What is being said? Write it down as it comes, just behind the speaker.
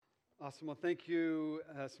Awesome. Well, thank you,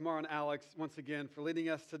 Samara and Alex, once again for leading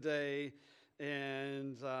us today.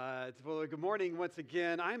 And good morning once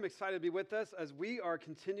again. I'm excited to be with us as we are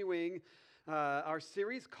continuing our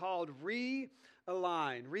series called Realign.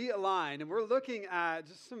 And we're looking at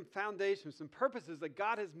just some foundations, some purposes that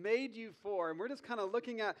God has made you for. And we're just kind of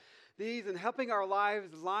looking at these and helping our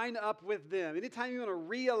lives line up with them. Anytime you want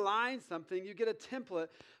to realign something, you get a template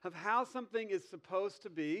of how something is supposed to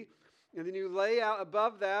be. And then you lay out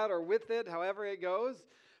above that or with it, however it goes,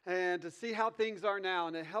 and to see how things are now.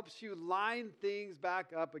 And it helps you line things back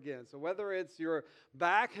up again. So whether it's your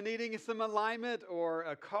back needing some alignment or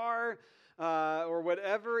a car or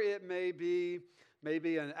whatever it may be,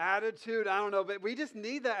 maybe an attitude, I don't know. But we just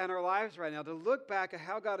need that in our lives right now to look back at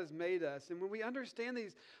how God has made us. And when we understand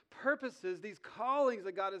these purposes, these callings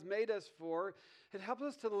that God has made us for, it helps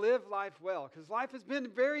us to live life well, because life has been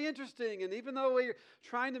very interesting. And even though we're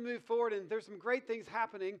trying to move forward and there's some great things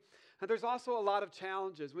happening, and there's also a lot of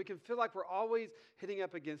challenges. We can feel like we're always hitting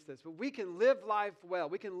up against this. But we can live life well.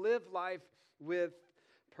 We can live life with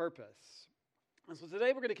purpose. And so today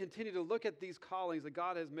we're going to continue to look at these callings that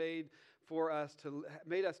God has made us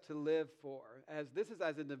to live for. This is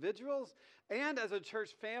as individuals and as a church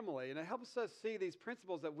family. And it helps us see these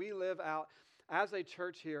principles that we live out as a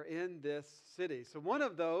church here in this city. So one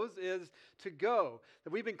of those is to go,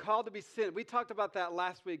 that we've been called to be sent. We talked about that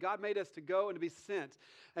last week. God made us to go and to be sent.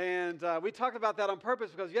 And we talked about that on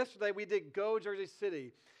purpose because yesterday we did Go Jersey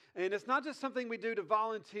City. And it's not just something we do to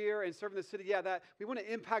volunteer and serve in the city. Yeah, that we want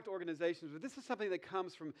to impact organizations. But this is something that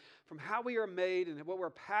comes from how we are made and what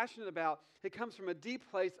we're passionate about. It comes from a deep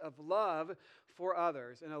place of love for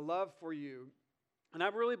others and a love for you. And I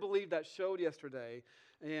really believe that showed yesterday.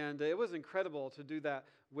 And it was incredible to do that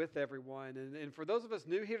with everyone. And for those of us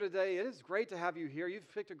new here today, it is great to have you here.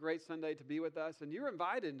 You've picked a great Sunday to be with us, and you're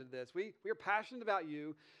invited into this. We are passionate about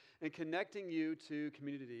you and connecting you to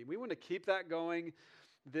community. We want to keep that going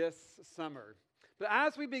this summer. But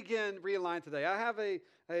as we begin Realign today, I have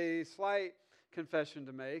a slight confession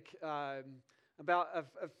to make about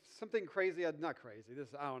something crazy. Not crazy.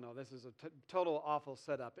 I don't know. This is a total awful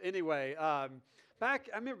setup. Anyway, I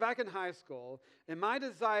remember back in high school, and my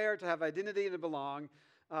desire to have identity and to belong,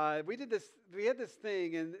 we had this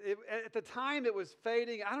thing, and at the time it was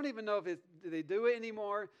fading. I don't even know if they do it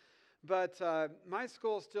anymore, but my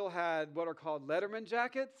school still had what are called Letterman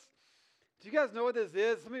jackets. Do you guys know what this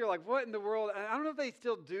is? Some of you are like, what in the world? I don't know if they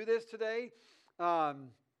still do this today,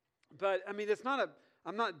 but I mean,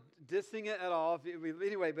 I'm not dissing it at all.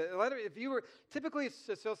 Anyway, but if you were typically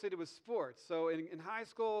associated with sports, so in high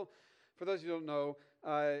school, for those of you who don't know,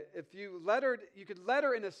 if you could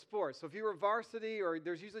letter in a sport. So if you were varsity, or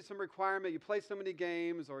there's usually some requirement, you play so many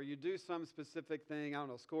games, or you do some specific thing, I don't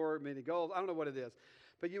know, score many goals, I don't know what it is.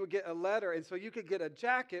 But you would get a letter, and so you could get a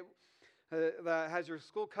jacket that has your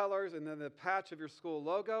school colors and then the patch of your school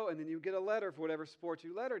logo, and then you get a letter for whatever sport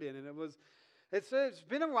you lettered in. And it's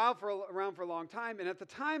been around for a long time, and at the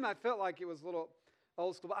time I felt like it was a little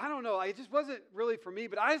old school, but I don't know, it just wasn't really for me,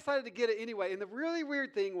 but I decided to get it anyway. And the really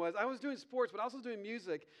weird thing was I was doing sports, but also doing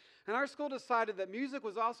music, and our school decided that music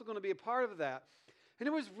was also going to be a part of that. And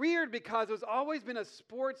it was weird because it was always been a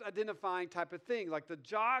sports identifying type of thing, like the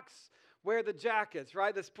jocks wear the jackets,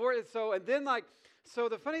 right? The sport is so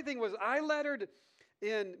the funny thing was I lettered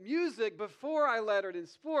in music before I lettered in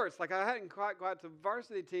sports. Like I hadn't quite got to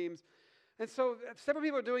varsity teams. And so several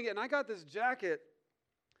people were doing it, and I got this jacket,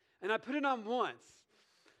 and I put it on once.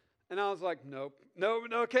 And I was like, no,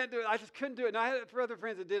 can't do it. I just couldn't do it. And I had other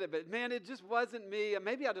friends that did it, but man, it just wasn't me.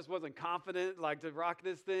 Maybe I just wasn't confident, like to rock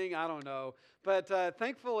this thing. I don't know. But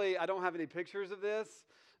thankfully, I don't have any pictures of this.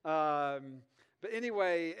 But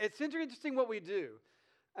anyway, it's interesting what we do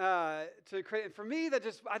to create. For me,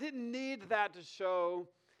 I didn't need that to show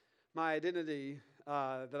my identity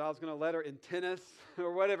that I was going to letter in tennis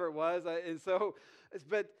or whatever it was. But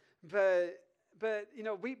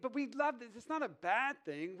we love this. It's not a bad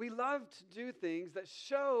thing. We love to do things that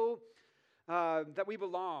show that we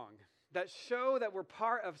belong, that show that we're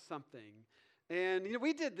part of something. And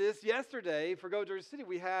we did this yesterday for Go Jersey City.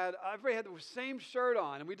 Everybody had the same shirt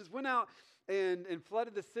on, and we just went out and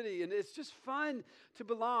flooded the city. And it's just fun to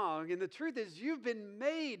belong. And the truth is, you've been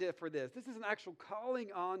made for this. This is an actual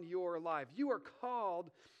calling on your life. You are called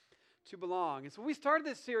to belong. And so we started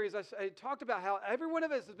this series. I talked about how every one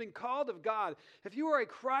of us has been called of God. If you are a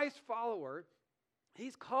Christ follower,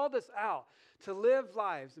 He's called us out to live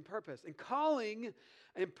lives and purpose. And calling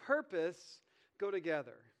and purpose go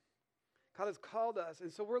together. God has called us.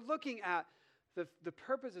 And so we're looking at the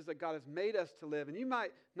purposes that God has made us to live. And you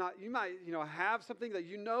might have something that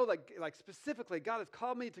like specifically, God has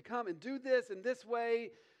called me to come and do this in this way.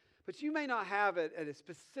 But you may not have a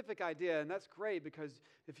specific idea, and that's great because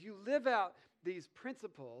if you live out these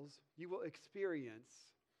principles, you will experience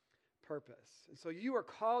purpose. And so you are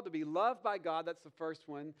called to be loved by God. That's the first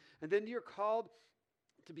one. And then you're called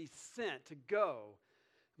to be sent, to go.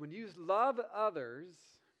 When you love others,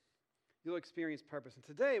 you'll experience purpose. And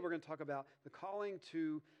today we're going to talk about the calling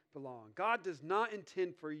to belong. God does not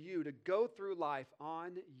intend for you to go through life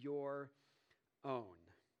on your own.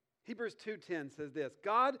 Hebrews 2:10 says this,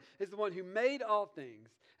 God is the one who made all things,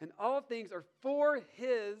 and all things are for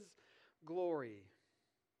His glory.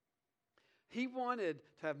 He wanted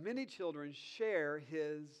to have many children share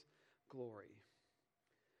His glory.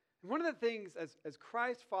 And one of the things as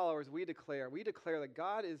Christ followers we declare that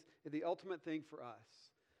God is the ultimate thing for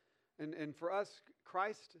us. And for us,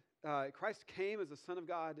 Christ came as the Son of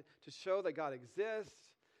God to show that God exists.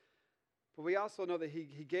 But we also know that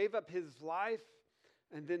He gave up His life,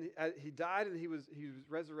 and then He died, and He was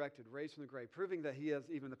resurrected, raised from the grave, proving that He has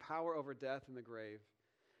even the power over death and the grave.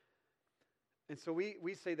 And so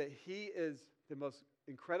we say that He is the most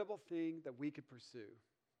incredible thing that we could pursue.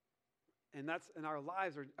 And our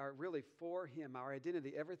lives are really for Him. Our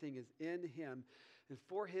identity, everything is in Him and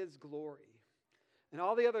for His glory. And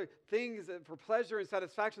all the other things for pleasure and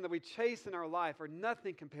satisfaction that we chase in our life are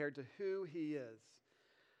nothing compared to who He is.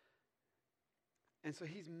 And so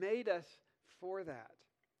He's made us for that.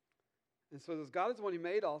 And so God is the one who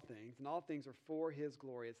made all things, and all things are for His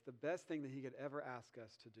glory. It's the best thing that He could ever ask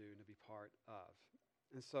us to do and to be part of.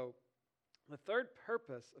 And so the third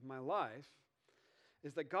purpose of my life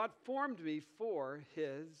is that God formed me for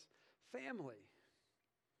His family.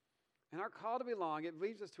 And our call to belong, it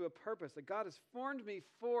leads us to a purpose that God has formed me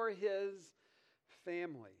for His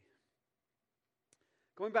family.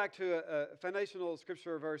 Going back to a foundational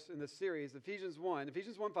scripture verse in this series, Ephesians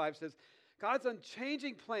 1:5 says, God's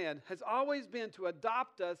unchanging plan has always been to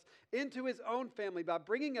adopt us into His own family by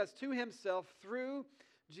bringing us to Himself through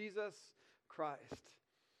Jesus Christ.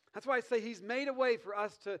 That's why I say He's made a way for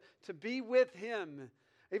us to be with Him.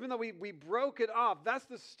 Even though we broke it off, that's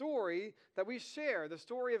the story that we share. The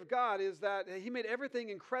story of God is that He made everything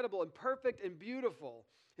incredible and perfect and beautiful.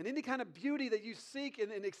 And any kind of beauty that you seek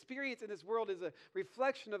and experience in this world is a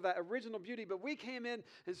reflection of that original beauty. But we came in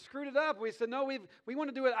and screwed it up. We said, no, we want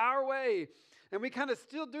to do it our way. And we kind of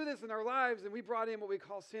still do this in our lives. And we brought in what we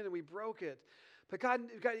call sin and we broke it. But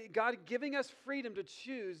God giving us freedom to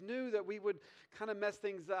choose knew that we would kind of mess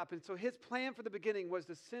things up. And so His plan from the beginning was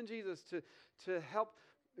to send Jesus to help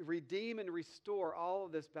redeem and restore all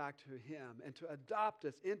of this back to Him and to adopt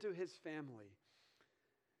us into His family.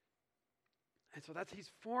 And so He's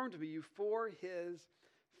formed you for His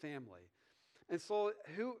family. And so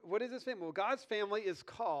what is His family? Well, God's family is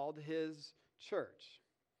called His church.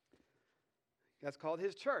 That's called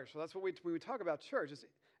His church. So that's what when we talk about church,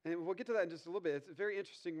 and we'll get to that in just a little bit. It's a very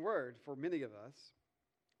interesting word for many of us.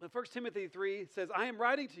 1 Timothy 3 says, I am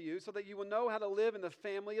writing to you so that you will know how to live in the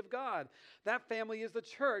family of God. That family is the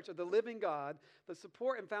church of the living God, the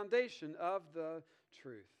support and foundation of the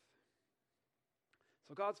truth.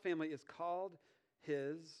 So God's family is called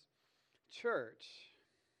His church.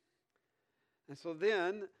 And so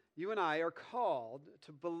then you and I are called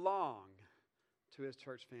to belong to His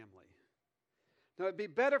church family. Now it'd be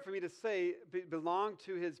better for me to say belong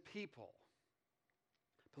to His people.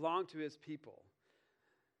 Belong to His people.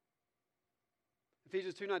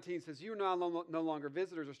 Ephesians 2:19 says, you are no longer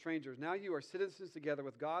visitors or strangers. Now you are citizens together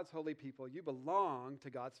with God's holy people. You belong to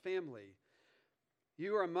God's family.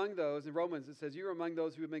 You are among those, in Romans it says, you are among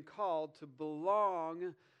those who have been called to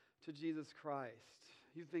belong to Jesus Christ.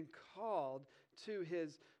 You've been called to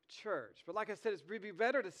His church. But like I said, it would be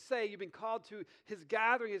better to say you've been called to His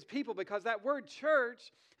gathering, His people, because that word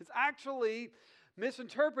church is actually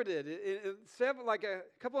misinterpreted. Like a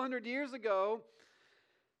couple hundred years ago,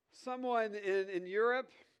 someone in Europe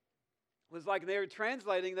was like, they were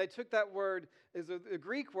translating, they took that word as a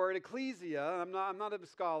Greek word, ecclesia. I'm not a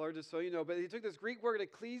scholar, just so you know, but he took this Greek word,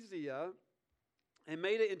 ecclesia, and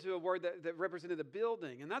made it into a word that represented a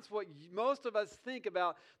building. And that's what most of us think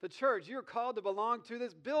about the church. You're called to belong to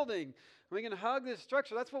this building. We can hug this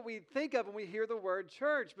structure. That's what we think of when we hear the word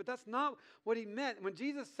church. But that's not what He meant. When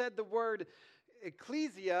Jesus said the word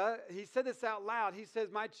ecclesia, He said this out loud. He says,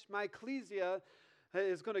 my ecclesia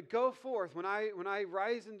is going to go forth when I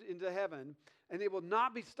rise into heaven, and it will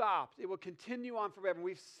not be stopped. It will continue on forever. And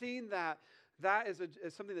we've seen that. That is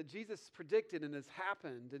something that Jesus predicted and has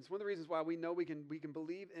happened. It's one of the reasons why we know we can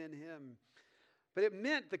believe in Him. But it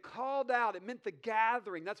meant the called out. It meant the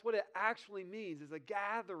gathering. That's what it actually means, is a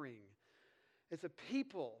gathering. It's a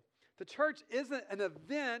people. The church isn't an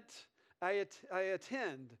event I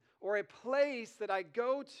attend or a place that I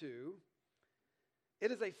go to.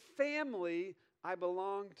 It is a family I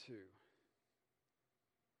belong to.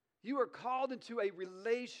 You are called into a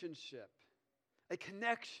relationship, a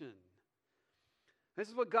connection. This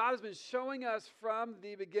is what God has been showing us from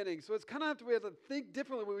the beginning. So it's kind of we have to think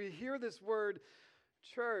differently when we hear this word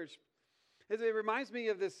church. It reminds me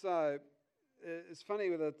of this, it's funny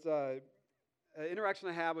with that interaction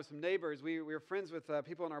I had with some neighbors. We were friends with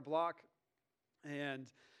people in our block, and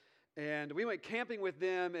we went camping with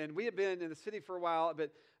them, and we had been in the city for a while,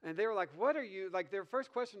 and they were like, what are you, like their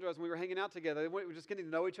first question to us when we were hanging out together, we were just getting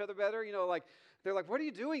to know each other better, they're like, what are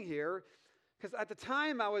you doing here? Because at the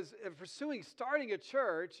time I was pursuing starting a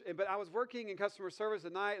church, but I was working in customer service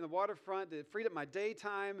at night in the waterfront. It freed up my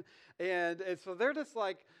daytime. And so they're just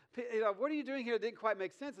like, what are you doing here? It didn't quite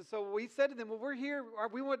make sense. And so we said to them, well, we're here.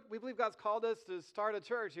 We believe God's called us to start a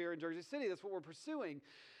church here in Jersey City. That's what we're pursuing.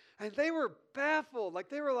 And they were baffled.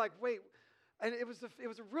 Like they were like, wait. And it was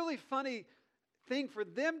a really funny thing for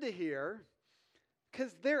them to hear.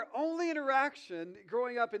 Because their only interaction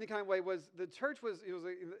growing up any kind of way was the church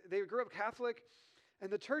they grew up Catholic, and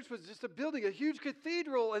the church was just a building, a huge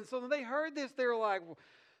cathedral. And so when they heard this, they were like,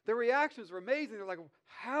 their reactions were amazing. They're like,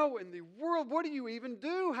 how in the world, what do you even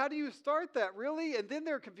do? How do you start that, really? And then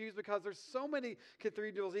they're confused because there's so many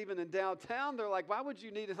cathedrals even in downtown. They're like, why would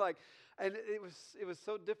you need it? And it was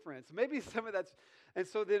so different. So maybe some of that's, and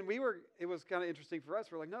so then it was kind of interesting for us.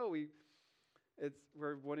 We're like, no,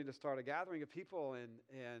 we're wanting to start a gathering of people,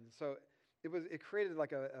 and so it created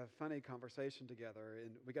like a funny conversation together, and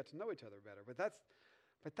we got to know each other better.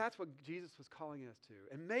 But that's what Jesus was calling us to.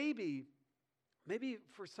 And maybe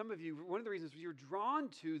for some of you, one of the reasons you're drawn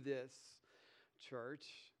to this church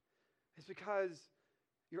is because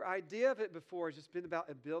your idea of it before has just been about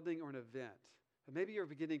a building or an event. But maybe you're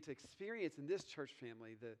beginning to experience in this church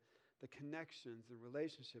family the connections and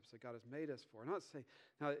relationships that God has made us for. I'm not saying,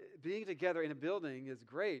 now, being together in a building is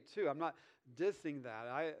great, too. I'm not dissing that.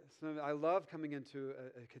 I love coming into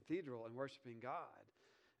a cathedral and worshiping God.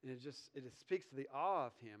 And it speaks to the awe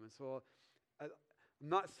of Him. And so I'm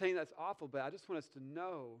not saying that's awful, but I just want us to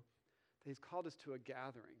know that He's called us to a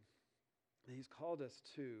gathering. And He's called us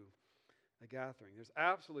to a gathering. There's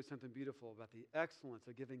absolutely something beautiful about the excellence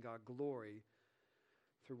of giving God glory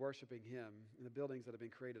through worshiping Him in the buildings that have been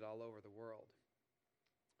created all over the world.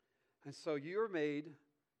 And so you're made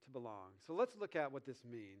to belong. So let's look at what this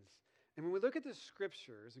means. And when we look at the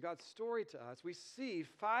scriptures and God's story to us, we see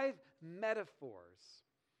 5 metaphors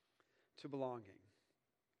to belonging.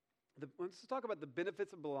 Let's talk about the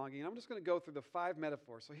benefits of belonging. I'm just going to go through the 5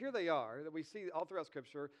 metaphors. So here they are that we see all throughout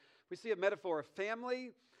Scripture. We see a metaphor of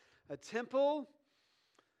family, a temple,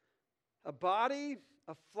 a body,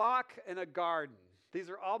 a flock, and a garden. These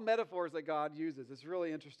are all metaphors that God uses. It's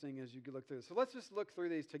really interesting as you look through this. So let's just look through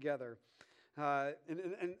these together.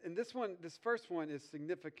 And this first one is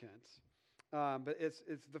significant. But it's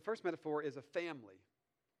the first metaphor is a family.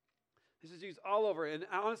 This is used all over. And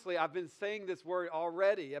honestly, I've been saying this word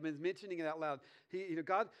already. I've been mentioning it out loud.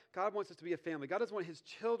 God wants us to be a family. God doesn't want His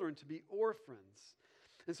children to be orphans.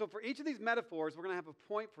 And so for each of these metaphors, we're going to have a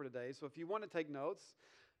point for today. So if you want to take notes,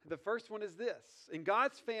 the first one is this. In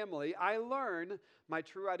God's family, I learn my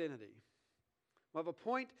true identity. We'll have a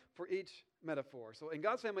point for each metaphor. So in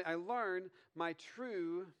God's family, I learn my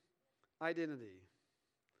true identity.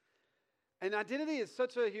 And identity is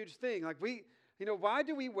such a huge thing. Like why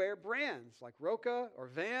do we wear brands like Roka or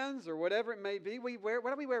Vans or whatever it may be? Why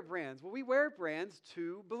do we wear brands? Well, we wear brands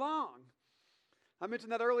to belong. I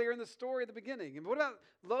mentioned that earlier in the story at the beginning. And what about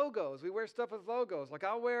logos? We wear stuff with logos. Like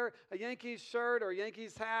I'll wear a Yankees shirt or a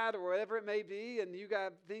Yankees hat or whatever it may be, and you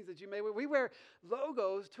got things that you may wear. We wear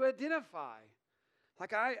logos to identify.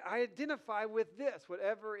 Like I identify with this,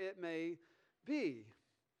 whatever it may be.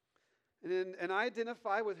 And I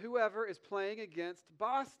identify with whoever is playing against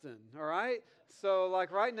Boston, all right? So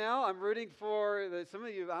like right now, I'm rooting for some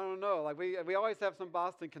of you, I don't know, like we always have some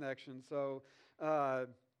Boston connection. So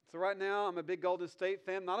right now, I'm a big Golden State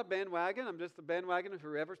fan, not a bandwagon. I'm just a bandwagon of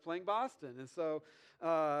whoever's playing Boston. And so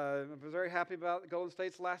I was very happy about Golden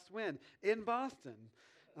State's last win in Boston.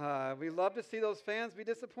 We love to see those fans be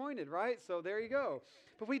disappointed, right? So there you go.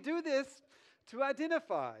 But we do this to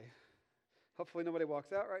identify. Hopefully nobody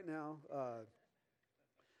walks out right now.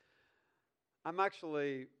 I'm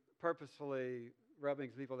actually purposefully rubbing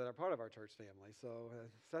people that are part of our church family. So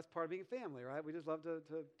that's part of being a family, right? We just love to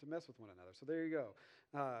mess with one another. So there you go.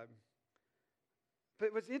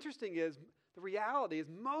 But what's interesting is the reality is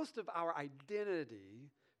most of our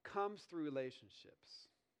identity comes through relationships.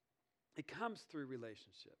 It comes through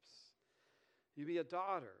relationships. You be a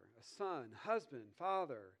daughter, a son, husband,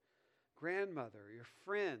 father, grandmother, your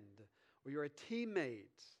friend, or you're a teammate.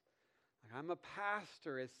 Like I'm a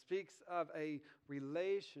pastor. It speaks of a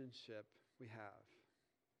relationship we have.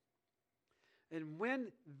 And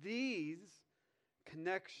when these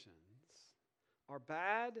connections are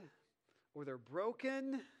bad or they're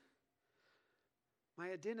broken,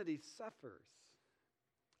 my identity suffers.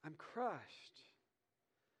 I'm crushed.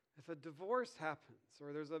 If a divorce happens,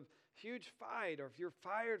 or there's a huge fight, or if you're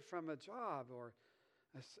fired from a job, or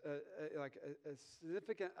a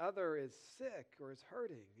significant other is sick or is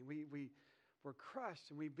hurting, and we're crushed,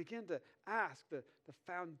 and we begin to ask the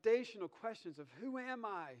foundational questions of who am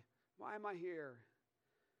I? Why am I here?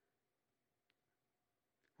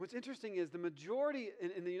 What's interesting is the majority,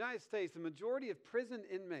 in the United States, the majority of prison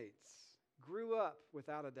inmates grew up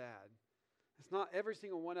without a dad. It's not every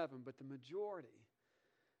single one of them, but the majority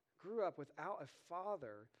grew up without a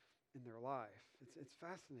father in their life. It's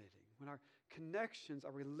fascinating. When our connections,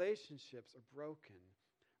 our relationships are broken,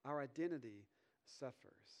 our identity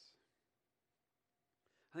suffers.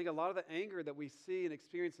 I think a lot of the anger that we see and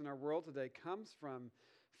experience in our world today comes from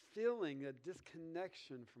feeling a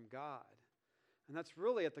disconnection from God. And that's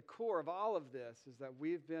really at the core of all of this, is that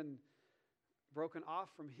we've been broken off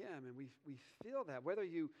from Him, and we feel that, whether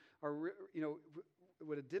you are,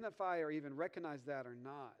 would identify or even recognize that or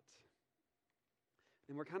not.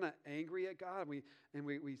 And we're kind of angry at God, and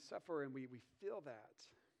we suffer, and we feel that.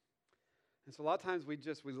 And so a lot of times we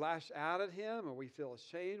lash out at Him, or we feel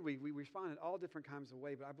ashamed. We respond in all different kinds of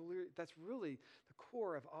ways, but I believe that's really the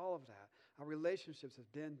core of all of that. Our relationships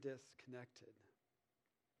have been disconnected.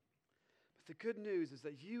 But the good news is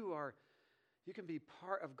that you can be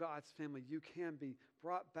part of God's family. You can be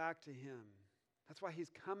brought back to Him. That's why He's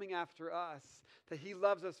coming after us, that He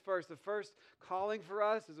loves us first. The first calling for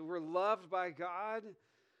us is that we're loved by God.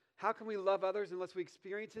 How can we love others unless we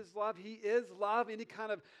experience His love? He is love. Any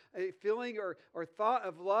kind of a feeling or thought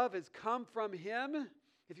of love has come from Him.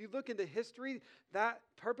 If you look into history, that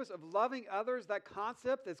purpose of loving others, that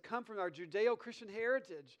concept has come from our Judeo-Christian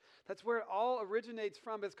heritage. That's where it all originates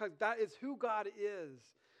from. It's because that is who God is.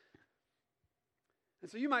 And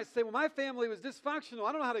so you might say, well, my family was dysfunctional.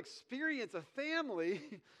 I don't know how to experience a family.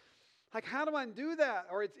 Like, how do I do that?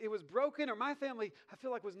 Or it was broken, or my family, I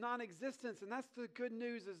feel like, was non-existent. And that's the good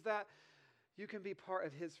news, is that you can be part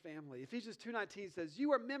of His family. Ephesians 2:19 says,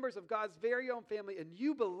 you are members of God's very own family, and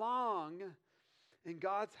you belong in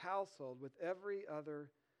God's household with every other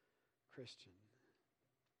Christian.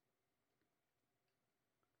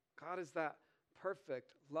 God is that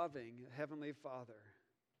perfect, loving Heavenly Father.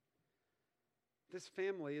 This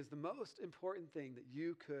family is the most important thing that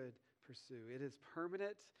you could pursue. It is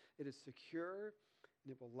permanent, it is secure,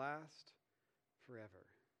 and it will last forever.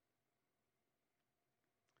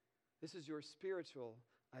 This is your spiritual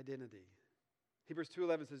identity. Hebrews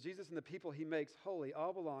 2:11 says, Jesus and the people He makes holy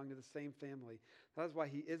all belong to the same family. That is why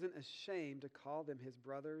He isn't ashamed to call them His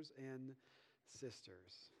brothers and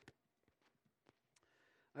sisters.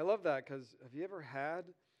 I love that, because have you ever had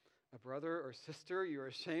a brother or sister you're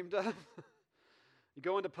ashamed of? You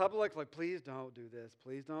go into public, like, please don't do this.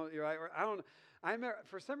 Please don't. You're right. Or I remember,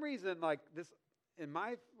 for some reason, like this in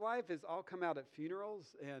my life has all come out at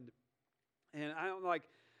funerals, and I don't like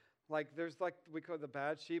there's like, we call it the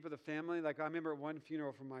bad sheep of the family. Like, I remember at one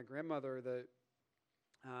funeral from my grandmother that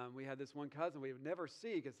we had this one cousin we would never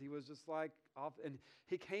see, because he was just like off, and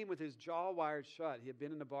he came with his jaw wired shut. He had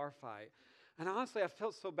been in a bar fight, and honestly, I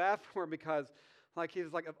felt so bad for him, because like he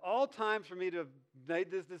was like, of all times for me to have made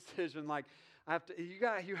this decision, like,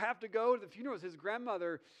 you have to go to the funeral. It was his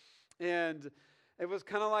grandmother, and it was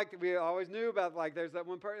kind of like we always knew about, like, there's that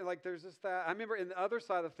one part, like there's just that. I remember in the other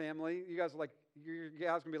side of the family, you guys are like, your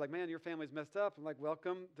guys gonna be like, man, your family's messed up. I'm like,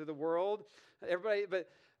 welcome to the world, everybody. But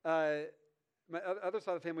my other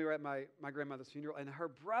side of the family, we were at my grandmother's funeral, and her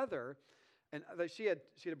brother, and she had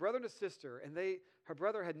a brother and a sister, and her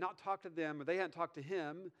brother had not talked to them, or they hadn't talked to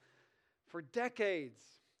him for decades.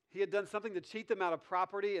 He had done something to cheat them out of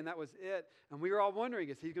property, and that was it. And we were all wondering,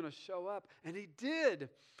 is he going to show up? And he did.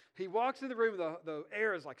 He walks in the room, the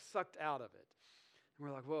air is like sucked out of it. And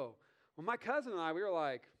we're like, whoa. Well, my cousin and I, we were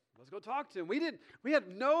like, let's go talk to him. We had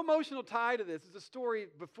no emotional tie to this. It's a story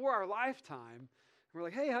before our lifetime. And we're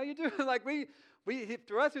like, hey, how you doing? Like,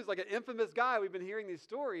 to us, he was like an infamous guy. We've been hearing these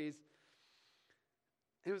stories.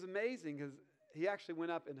 It was amazing, because he actually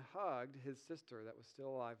went up and hugged his sister that was still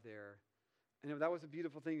alive there. And that was a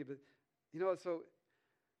beautiful thing. But, so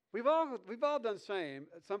we've all done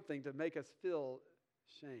something to make us feel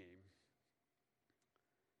shame.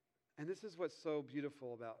 And this is what's so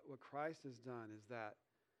beautiful about what Christ has done, is that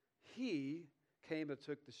He came and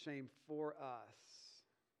took the shame for us.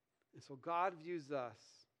 And so God views us.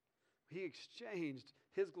 He exchanged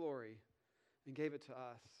his glory and gave it to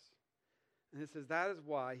us. And it says that is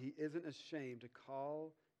why he isn't ashamed to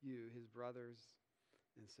call you his brothers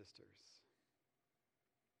and sisters.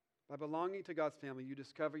 By belonging to God's family, you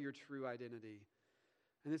discover your true identity.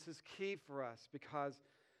 And this is key for us because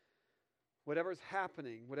whatever's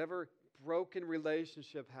happening, whatever broken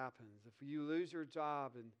relationship happens, if you lose your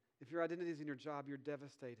job and if your identity is in your job, you're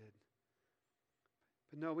devastated.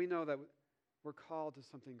 But no, we know that we're called to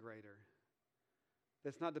something greater.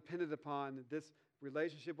 That's not dependent upon this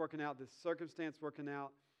relationship working out, this circumstance working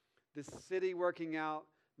out, this city working out,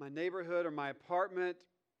 my neighborhood or my apartment.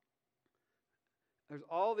 There's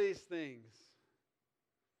all these things.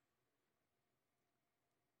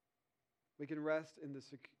 We can rest in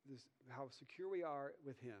how secure we are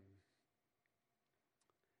with him.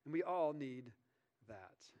 And we all need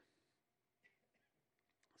that.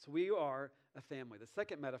 So we are a family. The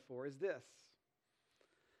second metaphor is this.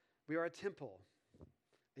 We are a temple.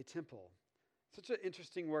 A temple. Such an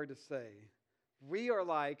interesting word to say. We are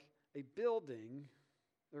like a building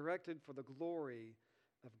erected for the glory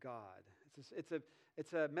of God.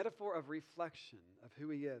 It's a metaphor of reflection of who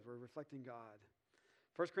he is. We're reflecting God.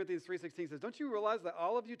 1 Corinthians 3:16 says, don't you realize that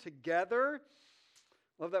all of you together,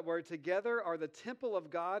 love that word, together are the temple of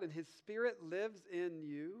God and his Spirit lives in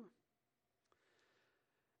you?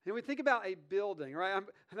 And we think about a building, right?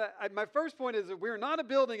 My first point is that we're not a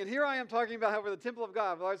building, and here I am talking about how we're the temple of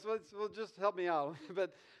God. Well, just help me out.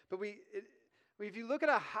 But if you look at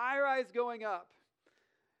a high-rise going up,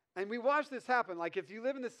 and we watch this happen, like if you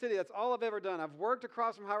live in the city, that's all I've ever done. I've worked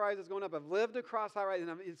across from high-rises going up. I've lived across high-rises,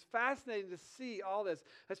 and it's fascinating to see all this,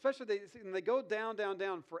 especially when they go down, down,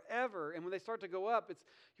 down forever, and when they start to go up,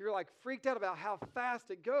 you're like freaked out about how fast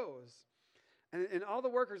it goes. And all the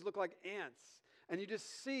workers look like ants. And you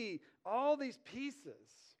just see all these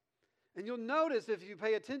pieces. And you'll notice if you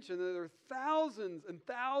pay attention that there are thousands and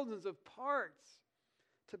thousands of parts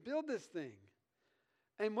to build this thing.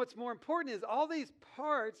 And what's more important is all these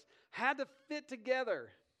parts had to fit together.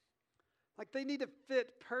 Like they need to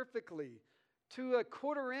fit perfectly to a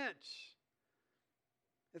 1/4 inch.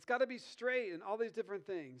 It's got to be straight and all these different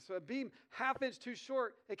things. So a beam 1/2 inch too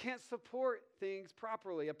short, it can't support things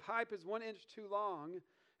properly. A pipe is 1 inch too long.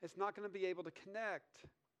 It's not going to be able to connect.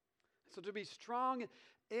 So to be strong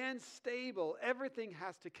and stable, everything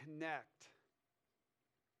has to connect.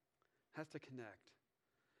 Has to connect.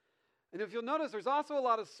 And if you'll notice, there's also a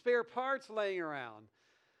lot of spare parts laying around.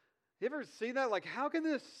 You ever see that? Like, how can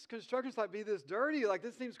this construction site be this dirty? Like,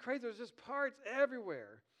 this seems crazy. There's just parts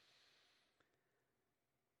everywhere.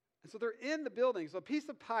 And so they're in the building. So a piece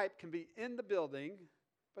of pipe can be in the building,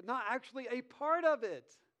 but not actually a part of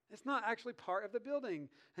it. It's not actually part of the building.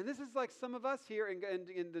 And this is like some of us here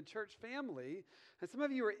in the church family. And some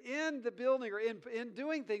of you are in the building or in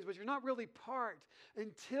doing things, but you're not really part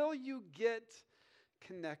until you get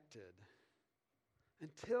connected.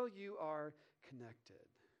 Until you are connected.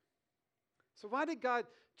 So why did God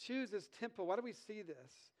choose this temple? Why do we see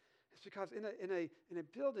this? It's because in a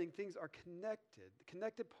building, things are connected. The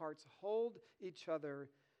connected parts hold each other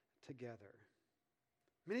together.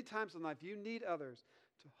 Many times in life, you need others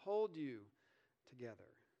to hold you together.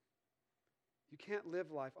 You can't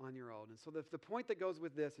live life on your own. And so the point that goes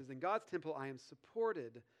with this is in God's temple, I am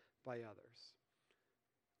supported by others.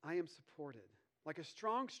 I am supported. Like a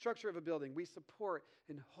strong structure of a building, we support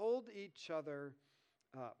and hold each other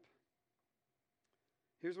up.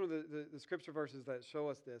 Here's one of the scripture verses that show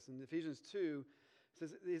us this. In Ephesians 2,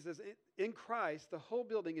 it says, in Christ, the whole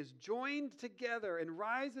building is joined together and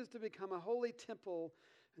rises to become a holy temple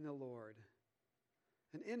in the Lord.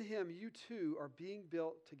 And in him, you too are being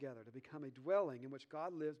built together to become a dwelling in which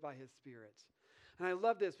God lives by his Spirit. And I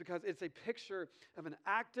love this because it's a picture of an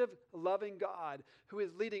active, loving God who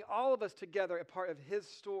is leading all of us together a part of his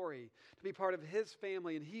story, to be part of his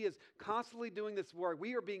family. And he is constantly doing this work.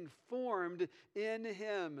 We are being formed in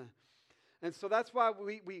him. And so that's why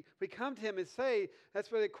we come to him and say,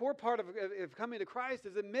 that's where the core part of coming to Christ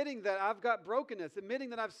is admitting that I've got brokenness, admitting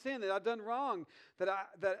that I've sinned, that I've done wrong, that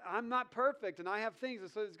I'm not perfect and I have things. And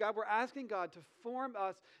so God, we're asking God to form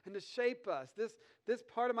us and to shape us. This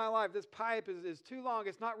part of my life, this pipe is too long.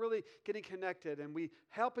 It's not really getting connected. And we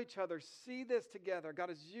help each other see this together. God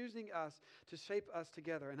is using us to shape us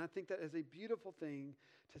together. And I think that is a beautiful thing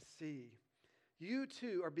to see. You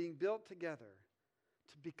too are being built together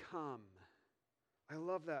to become. I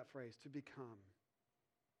love that phrase, to become.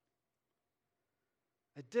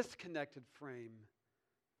 A disconnected frame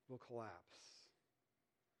will collapse.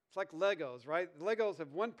 It's like Legos, right? Legos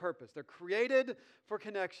have one purpose. They're created for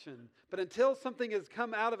connection. But until something has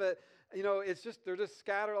come out of it, it's just, they're just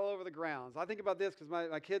scattered all over the grounds. I think about this because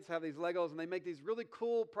my kids have these Legos and they make these really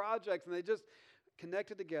cool projects and they just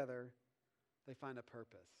connected together. They find a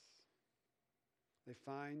purpose. They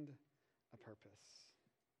find a purpose.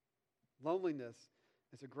 Loneliness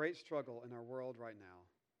is a great struggle in our world right now.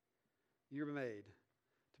 You're made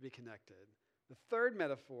to be connected. The third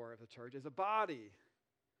metaphor of the church is a body.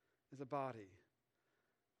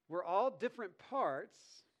 We're all different parts,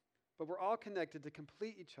 but we're all connected to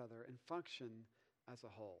complete each other and function as a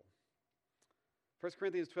whole. 1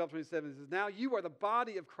 Corinthians 12:27 says, now you are the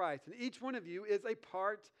body of Christ, and each one of you is a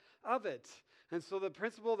part of it. And so the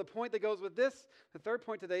point that goes with this, the third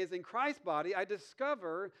point today is in Christ's body, I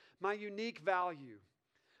discover my unique value.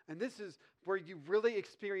 And this is where you really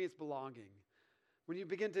experience belonging. When you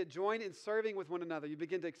begin to join in serving with one another, you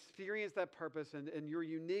begin to experience that purpose and your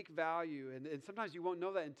unique value. And sometimes you won't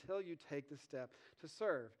know that until you take the step to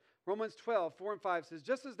serve. Romans 12:4-5 says,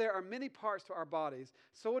 just as there are many parts to our bodies,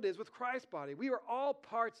 so it is with Christ's body. We are all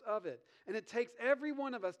parts of it, and it takes every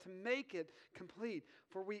one of us to make it complete,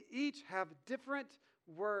 for we each have different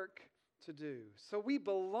work to do. So we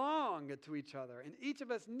belong to each other, and each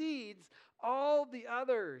of us needs all the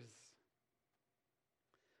others.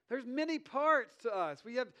 There's many parts to us.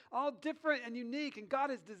 We have all different and unique, and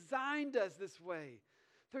God has designed us this way.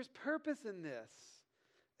 There's purpose in this.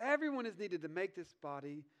 Everyone is needed to make this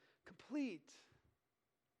body complete.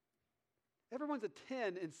 Everyone's a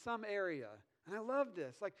 10 in some area. And I love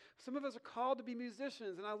this. Like, some of us are called to be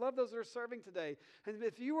musicians, and I love those that are serving today. And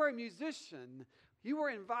if you are a musician, you are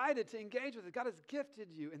invited to engage with it. God has gifted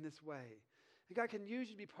you in this way. And God can use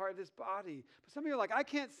you to be part of this body. But some of you are like, I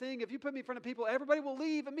can't sing. If you put me in front of people, everybody will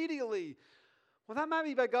leave immediately. Well, that might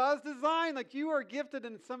be by God's design. Like, you are gifted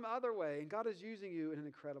in some other way, and God is using you in an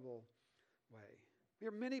incredible way. We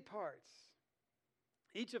are many parts.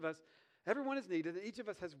 Each of us, everyone is needed, and each of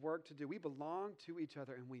us has work to do. We belong to each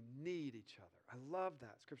other, and we need each other. I love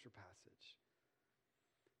that scripture passage.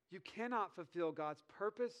 You cannot fulfill God's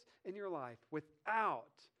purpose in your life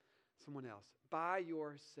without someone else, by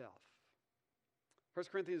yourself. 1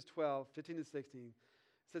 Corinthians 12:15-16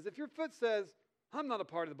 says, if your foot says, I'm not a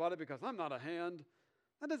part of the body because I'm not a hand,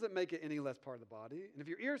 that doesn't make it any less part of the body. And if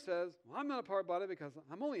your ear says, well, I'm not a part of the body because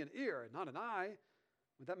I'm only an ear and not an eye,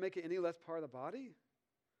 would that make it any less part of the body?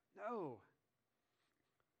 No.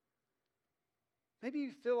 Maybe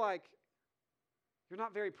you feel like you're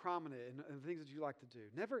not very prominent in the things that you like to do.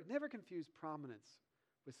 Never confuse prominence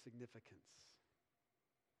with significance.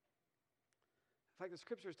 In fact, the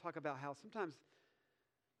scriptures talk about how sometimes,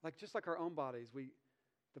 just like our own bodies,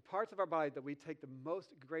 the parts of our body that we take the most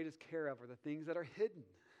greatest care of are the things that are hidden.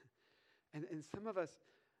 And some of us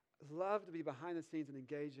love to be behind the scenes and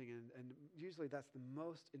engaging, and usually that's the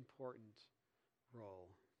most important role.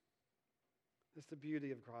 That's the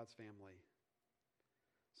beauty of God's family.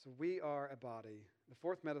 So we are a body. The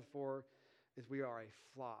fourth metaphor is we are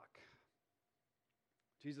a flock.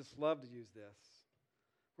 Jesus loved to use this.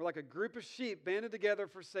 We're like a group of sheep banded together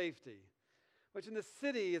for safety, which in the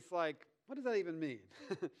city, it's like, what does that even mean?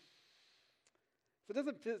 So it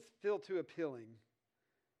doesn't feel too appealing.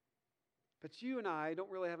 But you and I don't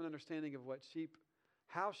really have an understanding of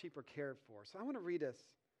how sheep are cared for. So I want to read us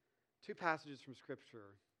two passages from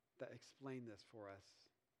Scripture that explain this for us.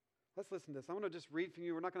 Let's listen to this. I want to just read from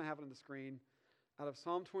you. We're not going to have it on the screen. Out of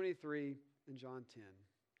Psalm 23 and John 10.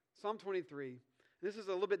 Psalm 23. This is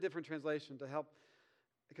a little bit different translation to help,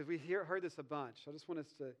 because we heard this a bunch. So I just want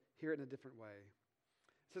us to hear it in a different way.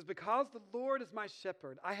 It says, because the Lord is my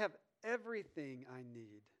shepherd, I have everything I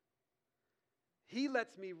need. He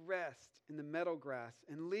lets me rest in the meadow grass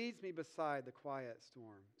and leads me beside the quiet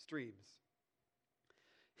streams.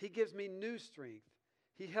 He gives me new strength.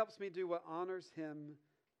 He helps me do what honors him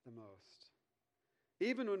the most.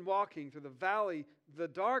 Even when walking through the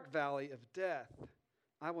dark valley of death,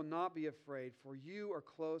 I will not be afraid, for you are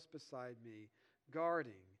close beside me,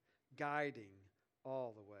 guarding, guiding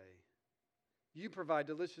all the way. You provide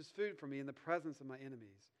delicious food for me in the presence of my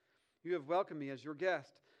enemies. You have welcomed me as your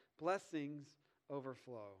guest. Blessings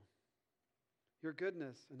overflow. Your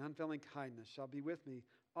goodness and unfailing kindness shall be with me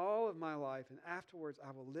all of my life, and afterwards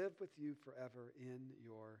I will live with you forever in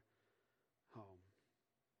your home.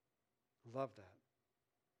 I love that.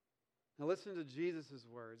 Now listen to Jesus'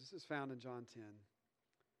 words. This is found in John 10.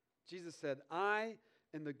 Jesus said, I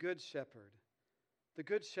am the good shepherd. The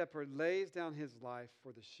good shepherd lays down his life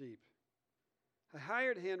for the sheep. A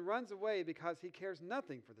hired hand runs away because he cares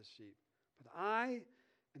nothing for the sheep. But I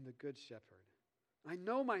am the good shepherd. I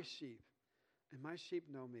know my sheep, and my sheep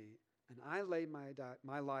know me, and I lay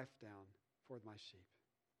my life down for my sheep.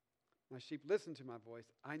 My sheep listen to my voice.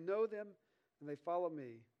 I know them, and they follow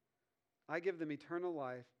me. I give them eternal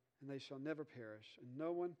life, and they shall never perish, and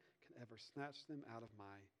no one can ever snatch them out of my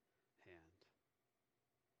hand.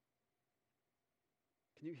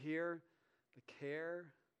 Can you hear the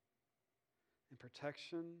care and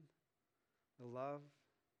protection, the love?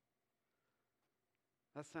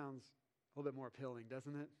 That sounds a little bit more appealing,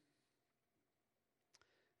 doesn't it?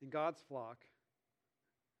 In God's flock,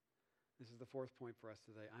 this is the fourth point for us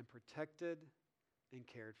today. I'm protected and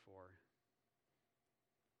cared for.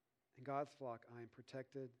 In God's flock, I am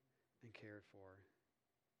protected and cared for.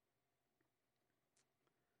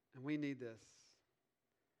 And we need this.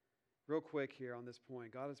 Real quick here on this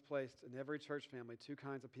point. God has placed in every church family two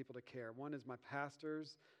kinds of people to care. One is my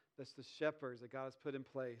pastors. That's the shepherds that God has put in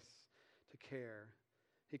place to care.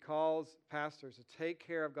 He calls pastors to take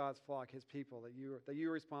care of God's flock, His people, that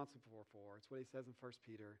you're responsible for. It's what he says in 1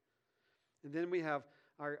 Peter. And then we have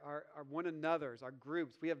our one another's, our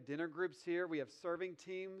groups. We have dinner groups here. We have serving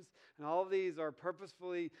teams. And all of these are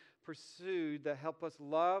purposefully pursued that help us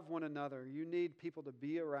love one another. You need people to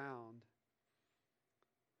be around.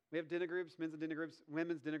 We have dinner groups, men's dinner groups,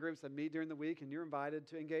 women's dinner groups that meet during the week, and you're invited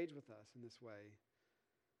to engage with us in this way.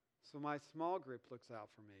 So my small group looks out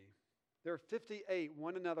for me. There are 58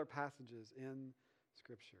 one another passages in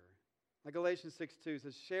Scripture. Like Galatians 6:2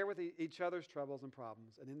 says, share with each other's troubles and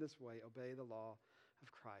problems, and in this way obey the law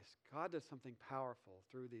of Christ. God does something powerful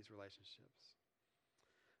through these relationships.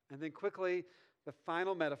 And then quickly, the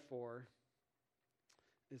final metaphor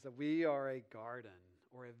is that we are a garden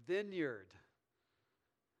or a vineyard.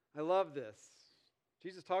 I love this.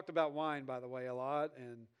 Jesus talked about wine, by the way, a lot,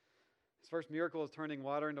 and his first miracle is turning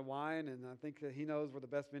water into wine, and I think that he knows where the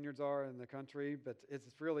best vineyards are in the country, but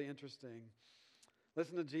it's really interesting.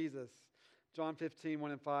 Listen to Jesus. John 15,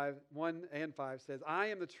 1 and 5 says, I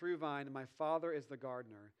am the true vine, and my Father is the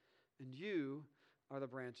gardener, and you are the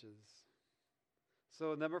branches.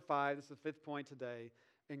 So number 5, this is the fifth point today.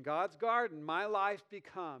 In God's garden, my life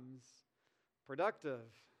becomes productive.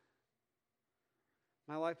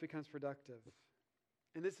 My life becomes productive.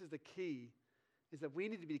 And this is the key, is that we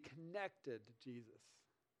need to be connected to Jesus,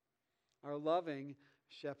 our loving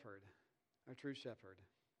shepherd, our true shepherd.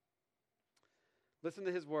 Listen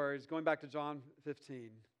to his words, going back to John 15.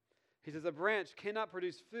 He says, a branch cannot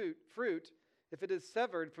produce fruit if it is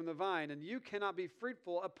severed from the vine, and you cannot be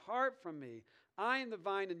fruitful apart from me. I am the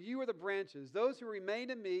vine, and you are the branches. Those who remain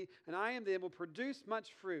in me, and I in them, will produce much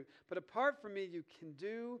fruit. But apart from me, you can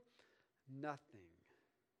do nothing.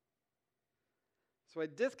 So a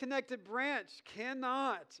disconnected branch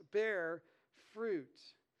cannot bear fruit.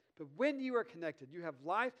 But when you are connected, you have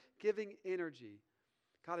life-giving energy.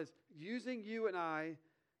 God is using you and I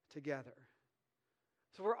together.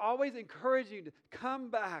 So we're always encouraging you to come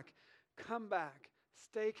back,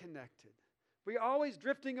 stay connected. We're always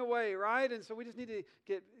drifting away, right? And so we just need to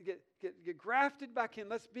get grafted back in.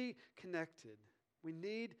 Let's be connected. We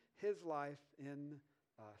need His life in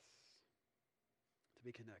us to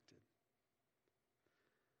be connected.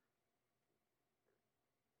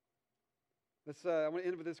 I want to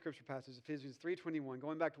end with this scripture passage, Ephesians 3:21.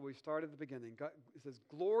 Going back to where we started at the beginning. God, it says,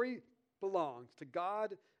 glory belongs to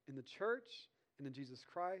God in the church and in Jesus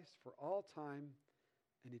Christ for all time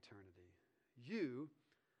and eternity. You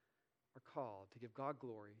are called to give God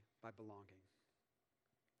glory by belonging.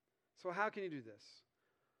 So how can you do this?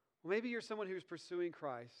 Well, maybe you're someone who's pursuing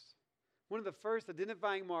Christ. One of the first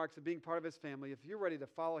identifying marks of being part of His family, if you're ready to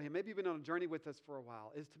follow Him, maybe you've been on a journey with us for a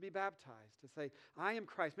while, is to be baptized, to say, I am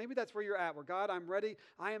Christ. Maybe that's where you're at, where God, I'm ready,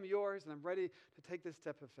 I am yours, and I'm ready to take this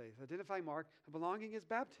step of faith. Identifying mark of belonging is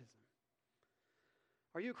baptism.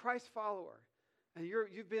 Are you a Christ follower? And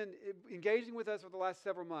you've been engaging with us over the last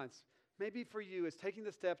several months. Maybe for you, it's taking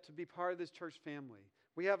the step to be part of this church family.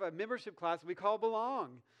 We have a membership class we call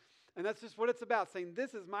Belong. And that's just what it's about, saying,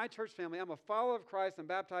 this is my church family. I'm a follower of Christ. I'm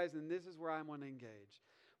baptized, and this is where I want to engage.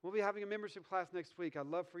 We'll be having a membership class next week. I'd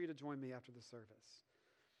love for you to join me after the service.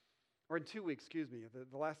 Or in 2 weeks,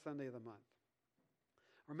 the last Sunday of the month.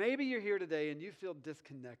 Or maybe you're here today and you feel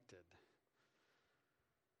disconnected.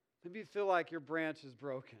 Maybe you feel like your branch is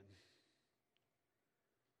broken.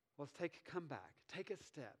 Well, come back. Take a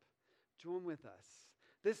step. Join with us.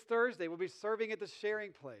 This Thursday, we'll be serving at the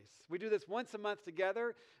Sharing Place. We do this once a month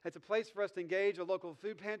together. It's a place for us to engage a local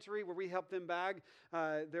food pantry where we help them bag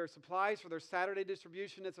their supplies for their Saturday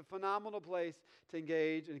distribution. It's a phenomenal place to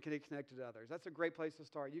engage and get connected to others. That's a great place to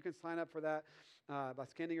start. You can sign up for that by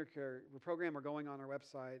scanning your program or going on our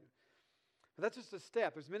website. But that's just a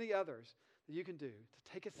step. There's many others that you can do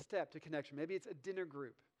to take a step to connection. Maybe it's a dinner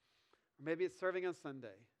group, or maybe it's serving on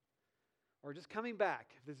Sunday, or just coming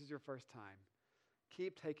back if this is your first time.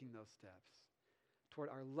 Keep taking those steps toward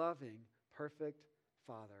our loving, perfect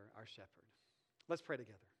Father, our shepherd. Let's pray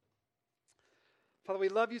together. Father, we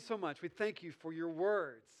love you so much. We thank you for your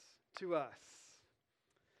words to us.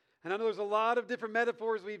 And I know there's a lot of different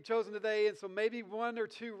metaphors we've chosen today, and so maybe one or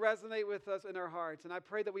two resonate with us in our hearts. And I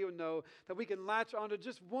pray that we would know that we can latch onto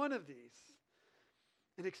just one of these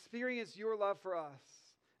and experience your love for us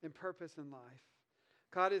and purpose in life.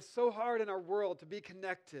 God, it's so hard in our world to be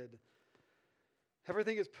connected.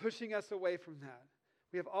 Everything is pushing us away from that.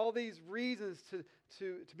 We have all these reasons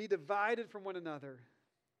to be divided from one another.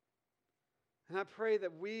 And I pray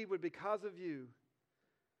that we would, because of you,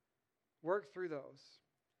 work through those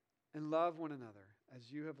and love one another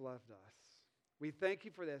as you have loved us. We thank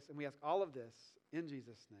you for this, and we ask all of this in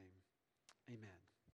Jesus' name. Amen.